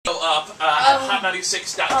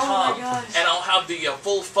meatwad96.com, oh my gosh. and I'll have the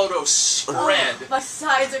full photo spread. Oh, my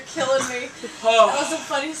sides are killing me. Oh. That was the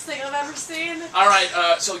funniest thing I've ever seen.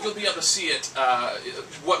 Alright, so you'll be able to see it,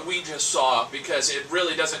 what we just saw, because it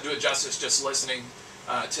really doesn't do it justice just listening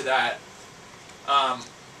to that.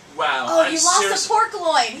 Wow. Oh, you lost a pork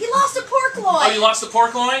loin. He lost a pork loin. Oh, you lost the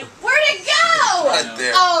pork loin? Where'd it go? Right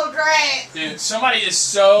there. Oh, great. Dude, somebody is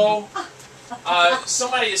so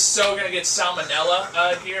gonna get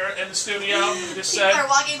salmonella here in the studio. Just People said. are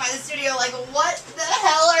walking by the studio like, what the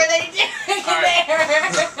hell are they doing in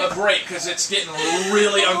there? A break, because it's getting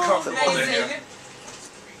really uncomfortable in here.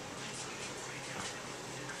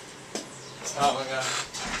 Oh my god.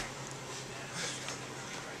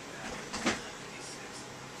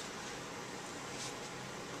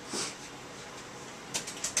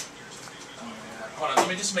 Hold on,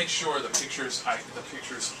 let me just make sure the pictures. I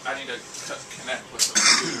need to connect with the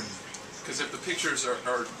computer, because if the pictures are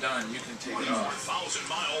done, you can take it off.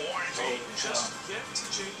 1,000-mile warranty. Just get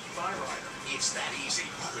TJ Byrider. It's that easy.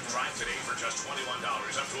 You could drive today for just $21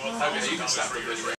 up to $1,000 Okay, you can stop the video.